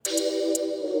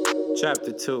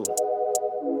Chapter 2.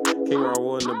 King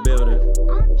Raul in the building.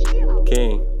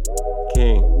 King.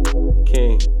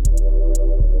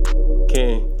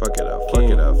 Fuck it up, fuck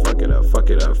it up, fuck it up, fuck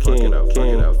it up, fuck it up, fuck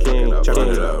it up, fuck it up, run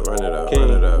it up, run it up, run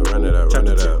it up, run it up, run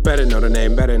it up. Better know the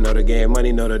name, better know the game,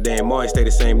 money know the damn, always stay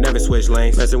the same, never switch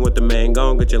lanes. Messing with the man,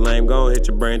 gon' get your lame, gon' hit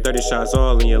your brain, 30 shots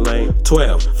all in your lane.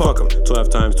 12, fuck 'em, 12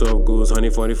 times 12 ghouls,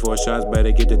 144 shots,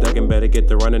 better get the ducking, better get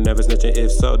the running, never snitching,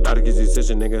 if so, daughter gets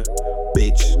decision, nigga.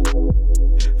 Bitch.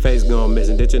 Face gone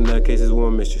missing, ditching nut cases,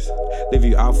 one mistress. Leave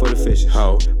you out for the fishes.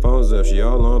 Ho, phones up, she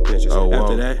all on pinches. Oh,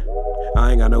 after that,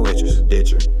 I ain't got no interest.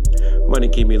 Ditcher. Money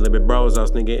keep me living, bros. I was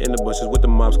sneaking in the bushes with the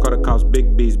mobs. Call the cops,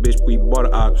 big beats, bitch. We bought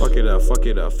a ox. Fuck it up, fuck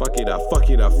it up, fuck it up, fuck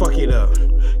it up, fuck it up.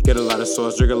 Get a lot of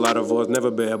sauce, drink a lot of voice.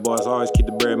 Never bad boss. Always keep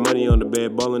the bread, money on the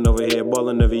bed. Ballin' over here,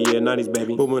 ballin' every year. 90s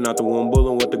baby. Booming out the womb,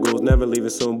 bullin' with the ghouls. Never leaving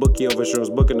soon. Bookie over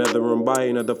shrooms. Book another room, buy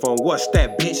another phone. What's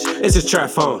that, bitch? It's a trap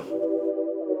phone.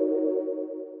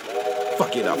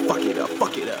 Fuck it up, fuck it up,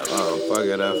 fuck it up. Oh, fuck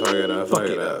it up, fuck it up, fuck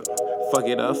it up. Fuck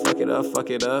it up, fuck it up, fuck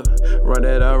it up. Run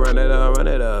it up, run it up, run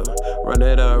it up. Run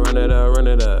it up, run it up, run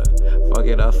it up. Fuck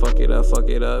it up, fuck it up, fuck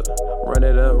it up. Run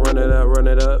it up, run it up, run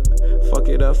it up. Fuck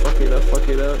it up, fuck it up, fuck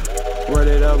it up. Run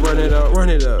it up, run it up, run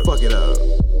it up. Fuck it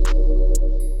up.